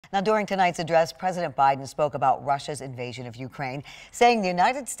Now, during tonight's address, President Biden spoke about Russia's invasion of Ukraine, saying the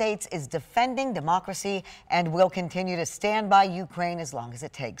United States is defending democracy and will continue to stand by Ukraine as long as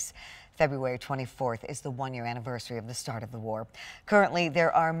it takes. February 24th is the one-year anniversary of the start of the war. Currently,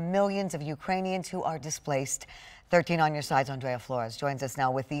 there are millions of Ukrainians who are displaced. 13 on your side's Andrea Flores joins us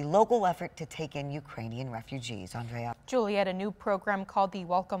now with the local effort to take in Ukrainian refugees. Andrea. Juliet, a new program called the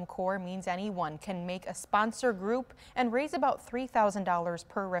Welcome Corps means anyone can make a sponsor group and raise about $3,000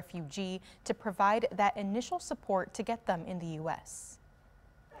 per refugee to provide that initial support to get them in the U.S.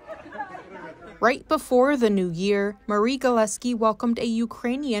 Right before the new year, Marie Galeski welcomed a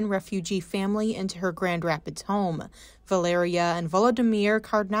Ukrainian refugee family into her Grand Rapids home, Valeria and Volodymyr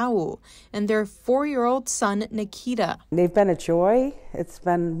Karnau, and their 4-year-old son, Nikita. They've been a joy. It's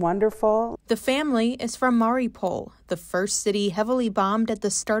been wonderful. The family is from Mariupol, the first city heavily bombed at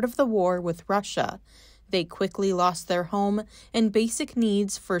the start of the war with Russia. They quickly lost their home and basic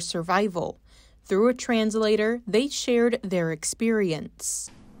needs for survival. Through a translator, they shared their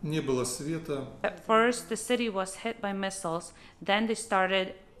experience. At first, the city was hit by missiles. Then they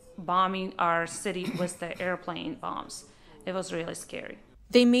started bombing our city with the airplane bombs. It was really scary.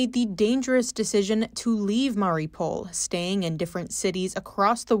 They made the dangerous decision to leave Mariupol, staying in different cities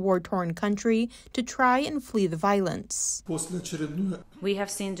across the war-torn country to try and flee the violence. We have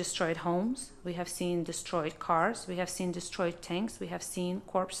seen destroyed homes. We have seen destroyed cars. We have seen destroyed tanks. We have seen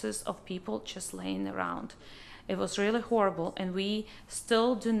corpses of people just laying around. It was really horrible, and we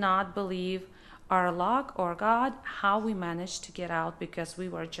still do not believe our luck or God how we managed to get out, because we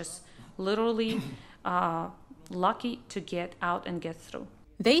were just literally lucky to get out and get through.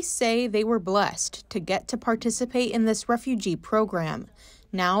 They say they were blessed to get to participate in this refugee program.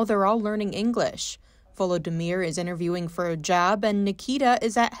 Now they're all learning English. Volodymyr is interviewing for a job, and Nikita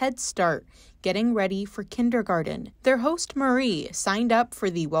is at Head Start, getting ready for kindergarten. Their host, Marie, signed up for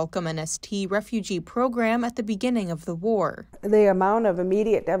the Welcome NST refugee program at the beginning of the war. The amount of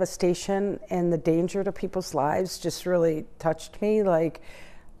immediate devastation and the danger to people's lives just really touched me. Like,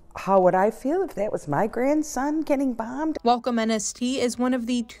 how would I feel if that was my grandson getting bombed? Welcome NST is one of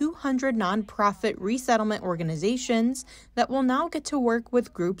the 200 nonprofit resettlement organizations that will now get to work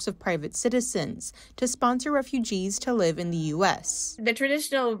with groups of private citizens to sponsor refugees to live in the U.S. The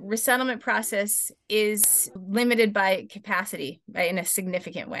traditional resettlement process is limited by capacity, right, in a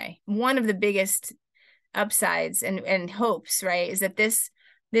significant way. One of the biggest upsides and hopes, right, is that this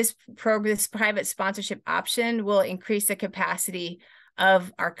private sponsorship option will increase the capacity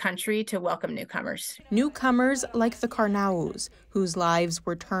of our country to welcome newcomers. Newcomers like the Karnaus, whose lives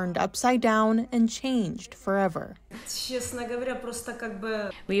were turned upside down and changed forever.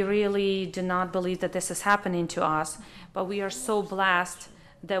 We really do not believe that this is happening to us, but we are so blessed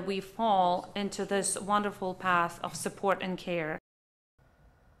that we fall into this wonderful path of support and care.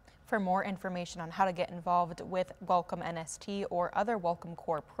 For more information on how to get involved with Welcome NST or other Welcome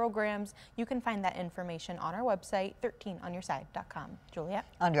Corps programs, you can find that information on our website, 13onyourside.com. Juliet?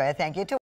 Andrea, thank you.